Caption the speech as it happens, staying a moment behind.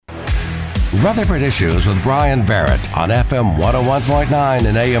Rutherford Issues with Brian Barrett on FM 101.9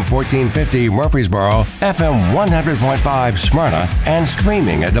 and AM 1450 Murfreesboro, FM 100.5 Smyrna, and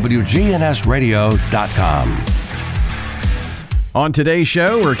streaming at WGNSradio.com. On today's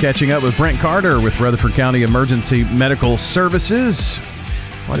show, we're catching up with Brent Carter with Rutherford County Emergency Medical Services.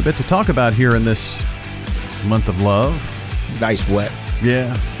 Quite a bit to talk about here in this month of love. Nice wet.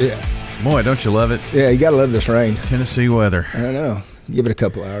 Yeah. Yeah. Boy, don't you love it? Yeah, you got to love this rain. Tennessee weather. I know. Give it a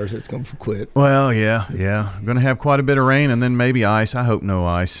couple hours, it's going to quit. Well, yeah. Going to have quite a bit of rain and then maybe ice. I hope no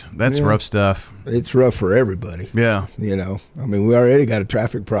ice. That's rough stuff. It's rough for everybody. Yeah. You know, I mean, we already got a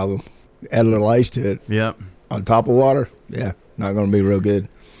traffic problem. Add a little ice to it. Yep. On top of water, yeah, not going to be real good.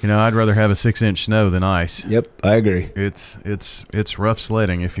 You know, I'd rather have a 6-inch snow than ice. Yep, I agree. It's rough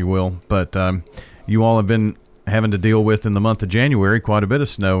sledding, if you will. But you all have been having to deal with, in the month of January, quite a bit of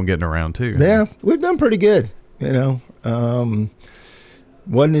snow and getting around, too. Yeah, we've done pretty good, you know.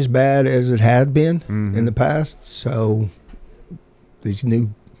 Wasn't as bad as it had been in the past. So these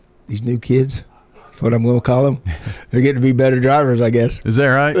new kids, that's what I'm going to call them, they're getting to be better drivers, I guess. Is that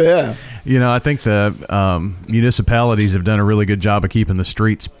right? Yeah. You know, I think the municipalities have done a really good job of keeping the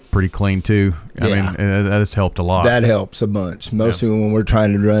streets pretty clean, too. I mean, that has helped a lot. That helps a bunch, mostly when we're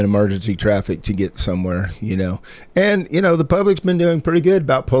trying to run emergency traffic to get somewhere, you know. And, you know, the public's been doing pretty good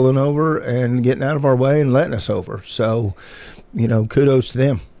about pulling over and getting out of our way and letting us over. So, you know, kudos to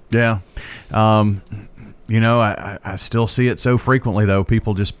them. Yeah. You know, I still see it so frequently, though.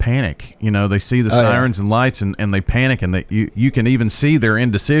 People just panic. You know, they see the sirens and lights and they panic, and you can even see their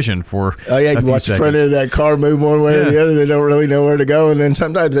indecision for Oh, yeah, you watch the front end of that car move one way or the other. They don't really know where to go, and then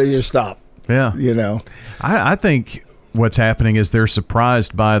sometimes they just stop. Yeah. You know. I think what's happening is they're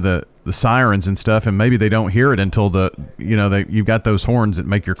surprised by the sirens and stuff, and maybe they don't hear it until you've got those horns that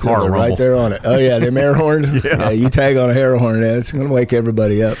make your car rumble. Right there on it. Oh, yeah, them air horns. Yeah, you tag on a air horn, it's going to wake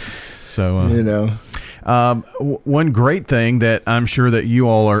everybody up. So, you know. One great thing that I'm sure that you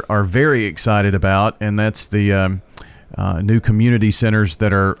all are very excited about, and that's the new community centers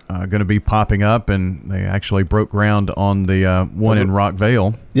that are going to be popping up, and they actually broke ground on the one in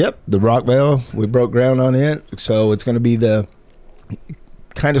Rockvale. Yep, the Rockvale, we broke ground on it, so it's going to be the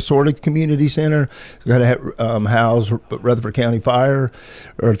kind of sort of community center. It's going to house Rutherford County Fire,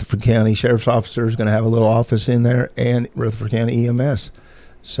 Rutherford County Sheriff's Officer is going to have a little office in there, and Rutherford County EMS.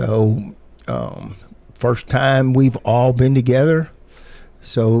 So first time we've all been together,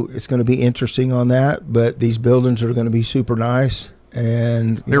 so it's going to be interesting on that. But these buildings are going to be super nice,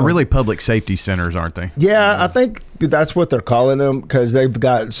 and they're really public safety centers, aren't they? Yeah, I think that's what they're calling them, because they've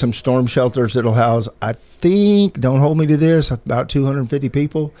got some storm shelters that'll house, I think, don't hold me to this, about 250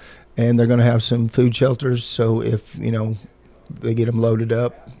 people, and they're going to have some food shelters. So if they get them loaded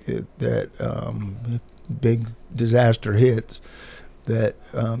up, if big disaster hits, that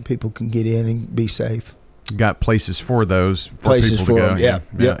people can get in and be safe. Got places for those people to go, yeah,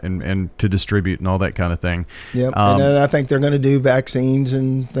 and to distribute and all that kind of thing. Yep. And then I think they're going to do vaccines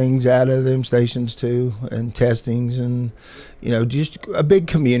and things out of them stations too, and testings, and just a big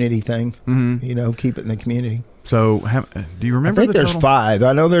community thing. Mm-hmm. Keep it in the community. So, do you remember? I think there's 5.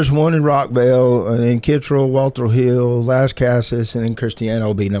 I know there's one in Rockvale, and in Kittrell, Walter Hill, Las Casas, and then Christiana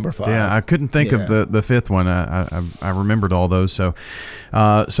will be number 5. Yeah, I couldn't think of the 5th one. I remembered all those. So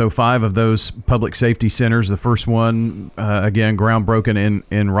 5 of those public safety centers. The first one, again, groundbroken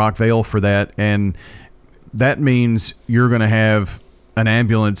in Rockvale for that, and that means you're going to have an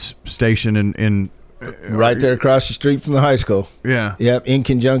ambulance station in right there across the street from the high school. Yeah. Yep, in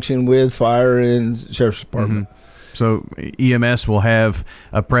conjunction with fire and sheriff's department. Mm-hmm. So EMS will have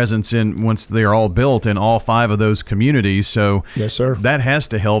a presence once they're all built in all 5 of those communities. So yes, sir. That has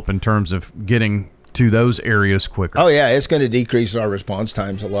to help in terms of getting to those areas quicker. Oh, yeah, it's going to decrease our response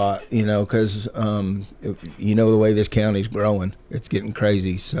times a lot, because, the way this county's growing, it's getting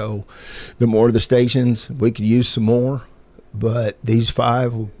crazy. So the more the stations, we could use some more, but these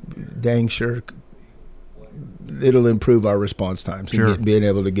 5 will dang sure it'll improve our response times and being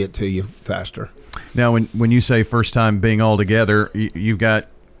able to get to you faster. Now, when you say first time being all together, you've got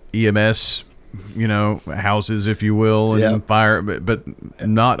EMS, houses, if you will, and fire, but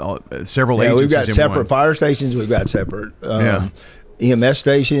not several agencies. We've got in separate one. Fire stations. We've got separate EMS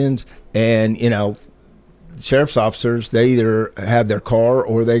stations, and sheriff's officers. They either have their car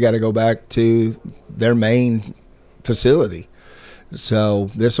or they got to go back to their main facility. So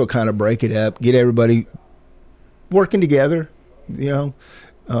this will kind of break it up, get everybody working together.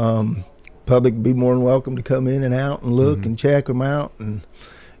 Public be more than welcome to come in and out and look and check them out, and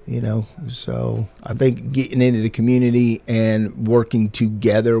So I think getting into the community and working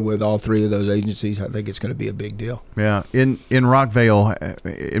together with all three of those agencies, I think it's going to be a big deal. Yeah. In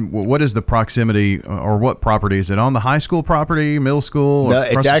Rockvale, what is the proximity, or what property is it on? The high school property, middle school? No,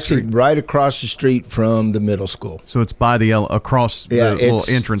 it's actually right across the street from the middle school. So it's by the across the little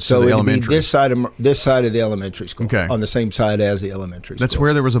entrance to the elementary. Be this side of the elementary school. Okay. On the same side as the elementary school. That's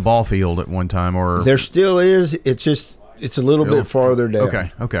where there was a ball field at one time, or there still is. It's a little bit farther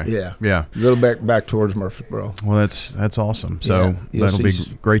down. Okay. Yeah. A little back towards Murfreesboro. Well, that's awesome. So that'll be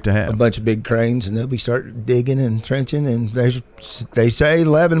great to have. A bunch of big cranes, and they'll be starting digging and trenching, and they say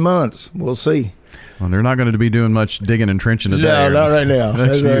 11 months. We'll see. Well, they're not going to be doing much digging and trenching today. No, not right now.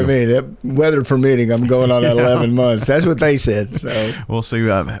 That's what I mean. Weather permitting, I'm going on at 11 months. That's what they said. So we'll see.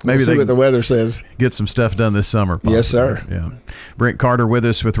 Maybe We'll see what the weather says. Get some stuff done this summer. Possibly. Yes, sir. Yeah. Brent Carter with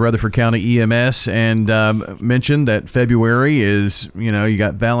us with Rutherford County EMS, and mentioned that February is, you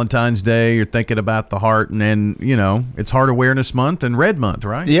got Valentine's Day. You're thinking about the heart, and then it's Heart Awareness Month and Red Month,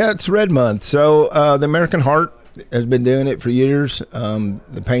 right? Yeah, it's Red Month. So the American Heart has been doing it for years.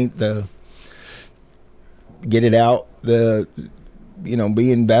 Get it out,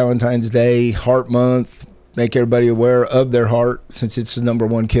 being Valentine's Day, Heart Month, make everybody aware of their heart, since it's the number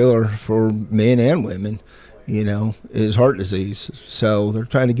one killer for men and women, is heart disease. So they're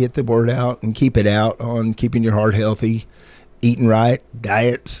trying to get the word out and keep it out on keeping your heart healthy, eating right,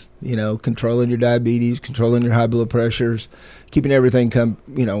 diets, controlling your diabetes, controlling your high blood pressures, keeping everything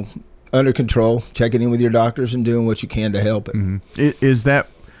under control, checking in with your doctors and doing what you can to help it. Mm-hmm. Is that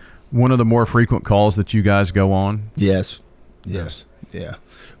one of the more frequent calls that you guys go on? Yes. Yeah.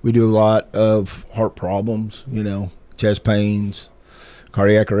 We do a lot of heart problems, chest pains,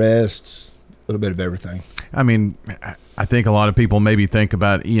 cardiac arrests, a little bit of everything. I mean, I think a lot of people maybe think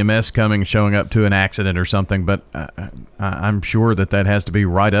about EMS showing up to an accident or something, but I'm sure that has to be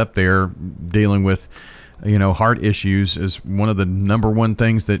right up there, dealing with heart issues is one of the number one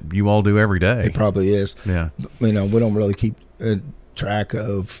things that you all do every day. It probably is. Yeah. We don't really keep track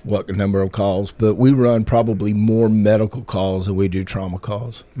of what number of calls, but we run probably more medical calls than we do trauma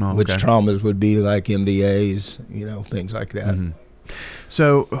calls, which traumas would be like MVAs, things like that. Mm-hmm.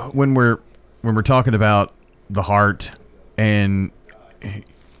 So when we're talking about the heart, and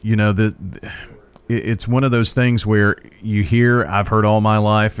it's one of those things where I've heard all my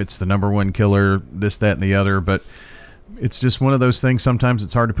life, it's the number one killer, this, that, and the other, but it's just one of those things. Sometimes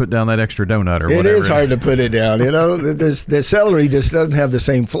it's hard to put down that extra donut or whatever. It is hard to put it down. The celery just doesn't have the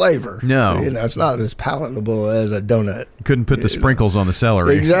same flavor. No. It's not as palatable as a donut. Couldn't put the sprinkles on the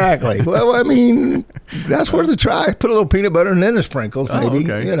celery. Exactly. Well, I mean, that's worth a try. Put a little peanut butter and then the sprinkles, maybe.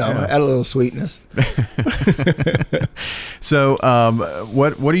 Okay. Add a little sweetness. So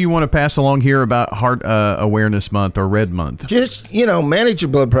what do you want to pass along here about Heart Awareness Month or Red Month? Just, manage your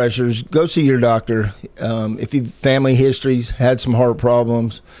blood pressures. Go see your doctor. If you've family histories, had some heart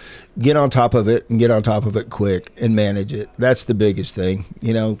problems, get on top of it and get on top of it quick and manage it. That's the biggest thing.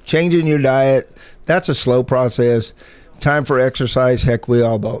 Changing your diet, that's a slow process. Time for exercise, heck, we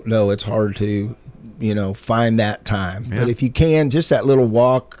all know it's hard to, find that time. Yeah. But if you can, just that little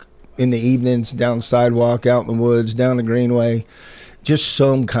walk in the evenings, down the sidewalk, out in the woods, down the greenway, just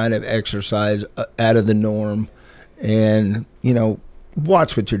some kind of exercise out of the norm. And,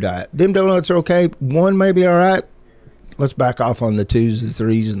 watch with your diet. Them donuts are okay. One may be all right. Let's back off on the 2s, the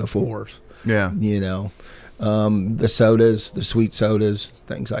 3s, and the 4s. Yeah. The sodas, the sweet sodas,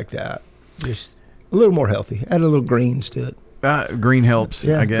 things like that. Just a little more healthy. Add a little greens to it. Green helps,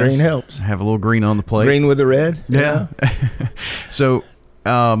 I guess. Green helps. Have a little green on the plate. Green with the red. Yeah. So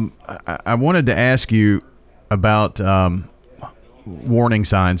I wanted to ask you about warning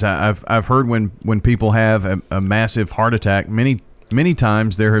signs. I've heard when people have a massive heart attack, many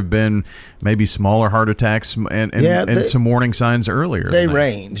times there have been maybe smaller heart attacks and some warning signs earlier. They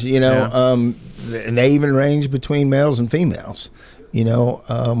range, and they even range between males and females.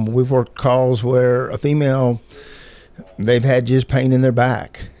 We've worked calls where a female, they've had just pain in their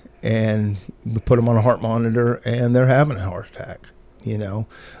back, and we put them on a heart monitor, and they're having a heart attack.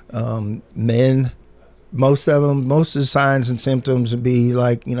 Men, most of the signs and symptoms would be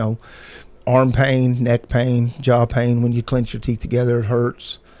like, arm pain, neck pain, jaw pain. When you clench your teeth together, it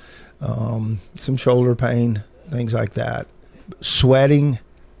hurts. Some shoulder pain, things like that. Sweating,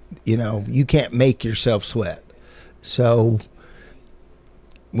 you can't make yourself sweat. So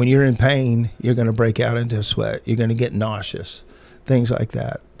when you're in pain, you're going to break out into a sweat. You're going to get nauseous, things like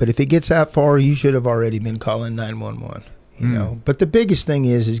that. But if it gets that far, you should have already been calling 911. But the biggest thing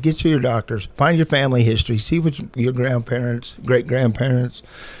is get to your doctors, find your family history, see what your grandparents, great grandparents,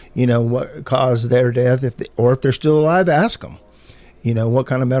 what caused their death, or if they're still alive, ask them. what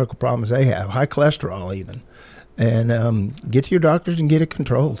kind of medical problems they have, high cholesterol even. And get to your doctors and get it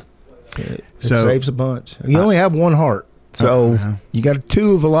controlled. It saves a bunch. You only have one heart. So you got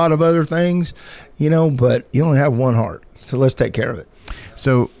two of a lot of other things, but you only have one heart. So let's take care of it.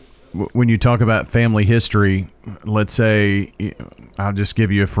 So when you talk about family history, let's say, I'll just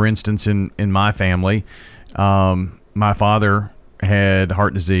give you for instance, in my family, my father had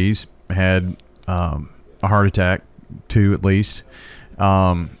heart disease, had a heart attack, 2 at least.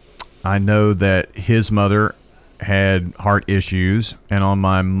 I know that his mother had heart issues, and on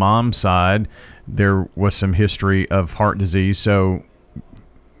my mom's side, there was some history of heart disease. So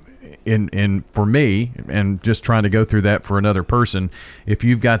in for me, and just trying to go through that for another person, if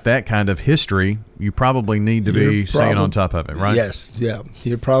you've got that kind of history, you probably need to be staying on top of it, right? Yes, yeah.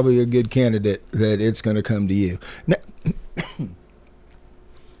 You're probably a good candidate that it's going to come to you. Now,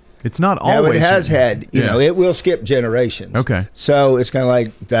 it's not always. Now it has had, it will skip generations. Okay. So it's kind of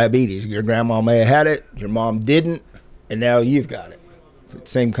like diabetes. Your grandma may have had it, your mom didn't, and now you've got it.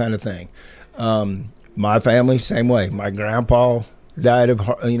 Same kind of thing. My family, same way. My grandpa died of a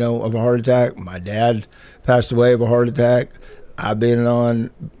heart attack. My dad passed away of a heart attack. I've been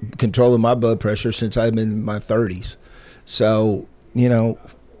on controlling my blood pressure since I've been in my 30s. So, it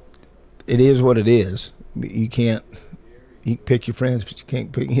is what it is. You can pick your friends, but you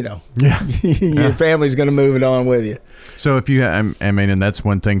can't pick, Yeah. Your family's going to move it on with you. So if you, and that's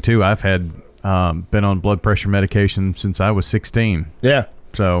one thing too, I've had, been on blood pressure medication since I was 16. Yeah.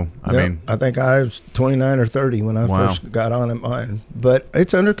 So, I think I was 29 or 30 when I first got on it mine. But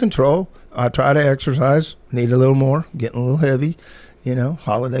it's under control. I try to exercise, need a little more, getting a little heavy.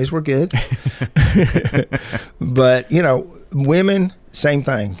 Holidays were good. But, women, same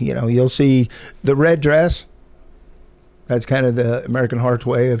thing. You'll see the red dress. That's kind of the American Heart's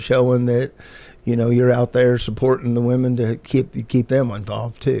way of showing that, you're out there supporting the women to keep them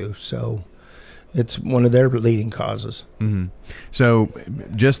involved too. So it's one of their leading causes. Mm-hmm. So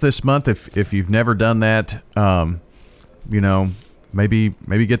just this month, if you've never done that,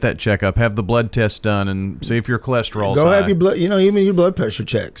 maybe get that checkup, have the blood test done, and see if your cholesterol's high. Go have your blood, even your blood pressure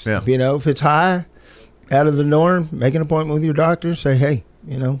checks. Yeah. If it's high, out of the norm, make an appointment with your doctor. Say, hey,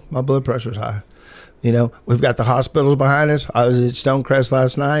 my blood pressure's high. We've got the hospitals behind us. I was at Stonecrest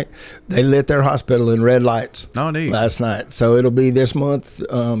last night. They lit their hospital in red lights. Oh, neat. Last night. So it'll be this month,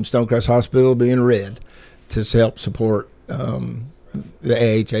 Stonecrest Hospital will be in red to help support the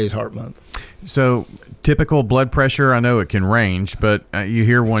AHA's Heart Month. So typical blood pressure, I know it can range, but you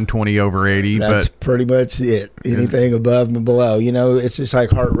hear 120/80. That's pretty much it. Anything above and below. It's just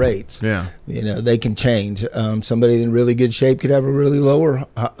like heart rates. Yeah. They can change. Somebody in really good shape could have a really lower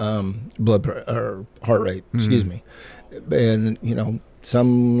or heart rate. Excuse me. And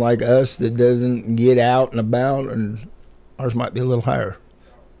some like us that doesn't get out and about, and ours might be a little higher.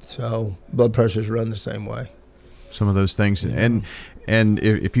 So blood pressures run the same way. Some of those things, and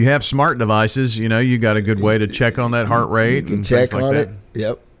if you have smart devices, you got a good way to check on that heart rate. You can and check things like on that. it.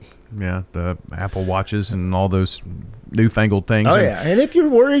 Yep. Yeah, the Apple Watches and all those newfangled things. Oh, yeah. And if you're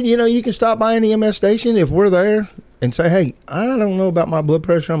worried, you can stop by an EMS station if we're there and say, hey, I don't know about my blood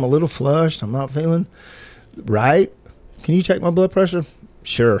pressure. I'm a little flushed. I'm not feeling right. Can you check my blood pressure?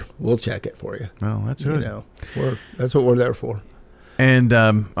 Sure. We'll check it for you. Well, that's good. That's what we're there for. And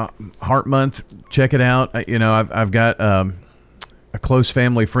Heart Month, check it out. I've got a close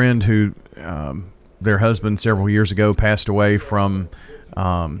family friend who their husband several years ago passed away from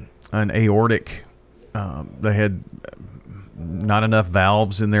an aortic. They had not enough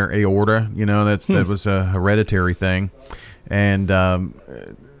valves in their aorta. That was a hereditary thing, and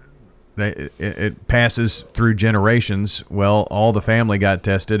it passes through generations. Well, all the family got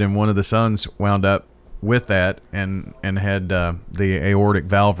tested, and one of the sons wound up with that and had the aortic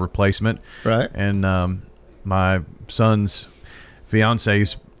valve replacement. Right. And my son's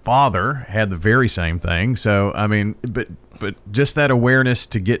fiance's father had the very same thing. So, but just that awareness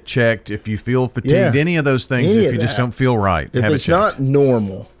to get checked if you feel fatigued, any of those things, if you just don't feel right. If it's not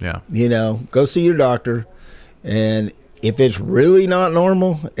normal, go see your doctor. And if it's really not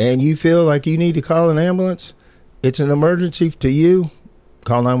normal and you feel like you need to call an ambulance, it's an emergency to you,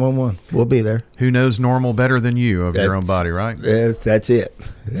 call 911. We'll be there. Who knows normal better than you of your own body, right? That's it.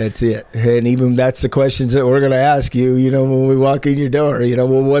 And even that's the questions that we're going to ask you, when we walk in your door,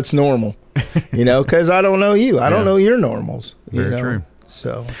 well, what's normal? Because I don't know you. I don't know your normals. Very true.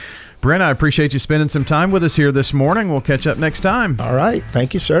 So, Brent, I appreciate you spending some time with us here this morning. We'll catch up next time. All right.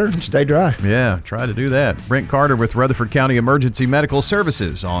 Thank you, sir. Stay dry. Yeah, try to do that. Brent Carter with Rutherford County Emergency Medical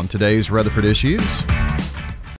Services on today's Rutherford Issues.